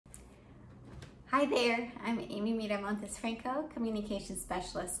Hi there, I'm Amy Miramontes Franco, Communications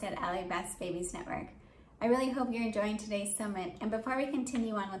Specialist at Ally Best Babies Network. I really hope you're enjoying today's summit, and before we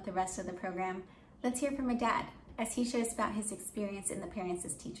continue on with the rest of the program, let's hear from a dad as he shares about his experience in the Parents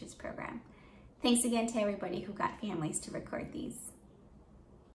as Teachers program. Thanks again to everybody who got families to record these.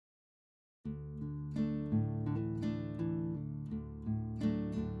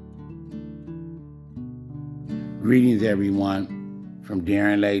 Greetings, everyone, from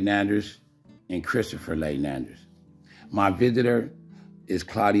Darren Layton-Andrews and Christopher Layton-Andrews. My visitor is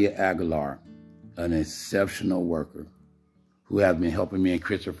Claudia Aguilar, an exceptional worker who has been helping me and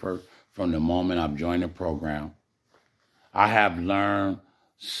Christopher from the moment I've joined the program. I have learned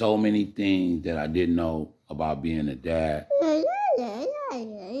so many things that I didn't know about being a dad.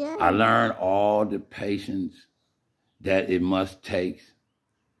 I learned all the patience that it must take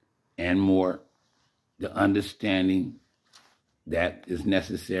and more, the understanding that is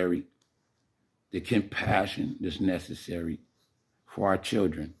necessary, the compassion that's necessary for our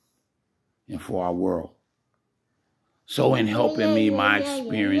children and for our world. So in helping me, my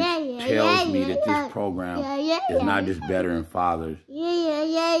experience tells me that this program is not just bettering fathers,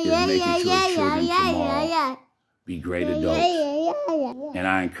 it's making sure children tomorrow be great adults. And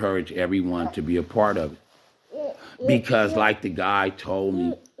I encourage everyone to be a part of it. Because like the guy told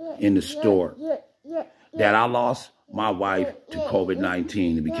me in the store, that I lost my wife to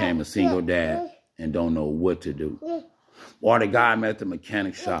COVID-19 and became a single dad and don't know what to do. Or the guy I met at the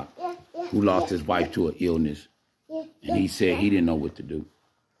mechanic shop who lost his wife to an illness and he said he didn't know what to do.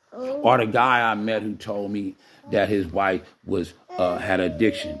 Or the guy I met who told me that his wife had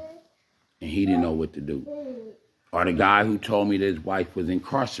addiction and he didn't know what to do. Or the guy who told me that his wife was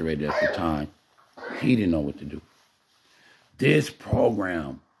incarcerated at the time, he didn't know what to do. This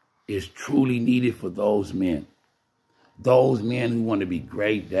program is truly needed for those men who want to be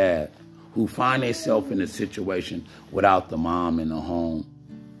great dads, who find themselves in a situation without the mom in the home.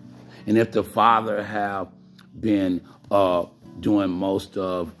 And if the father have been doing most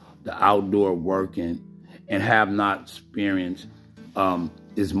of the outdoor working and have not experienced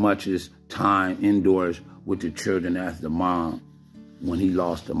as much as time indoors with the children as the mom, when he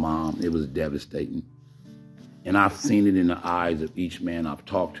lost the mom, it was devastating. And I've seen it in the eyes of each man I've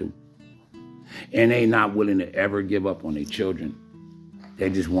talked to. And they not willing to ever give up on their children. They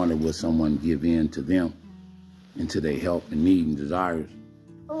just wonder will someone give in to them and to their help and need and desires.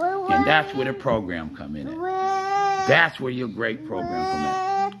 And that's where the program come in at. That's where your great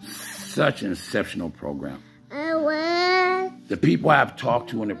program come in. Such an exceptional program. The people I've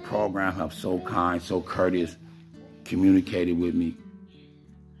talked to in the program have so kind, so courteous, communicated with me,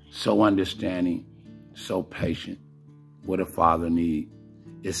 so understanding, so patient, what a father needs.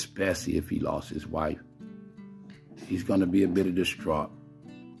 Especially if he lost his wife. He's going to be a bit distraught.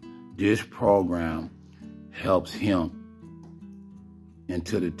 This program helps him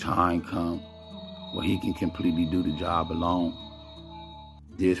until the time comes where he can completely do the job alone.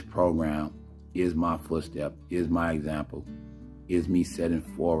 This program is my footstep, is my example, is me setting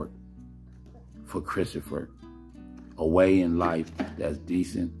forward for Christopher a way in life that's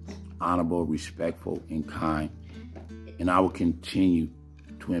decent, honorable, respectful, and kind. And I will continue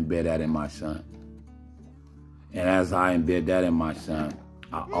to embed that in my son. And as I embed that in my son,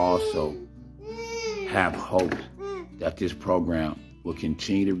 I also have hope that this program will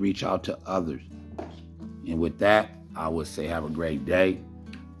continue to reach out to others. And with that, I would say have a great day.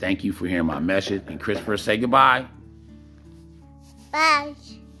 Thank you for hearing my message. And Christopher, say goodbye. Bye.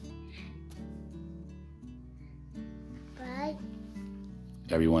 Bye.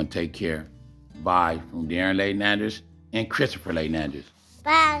 Everyone take care. Bye from Darren Layton-Andrews and Christopher Layton-Andrews.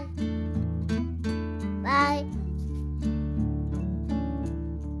 Bye.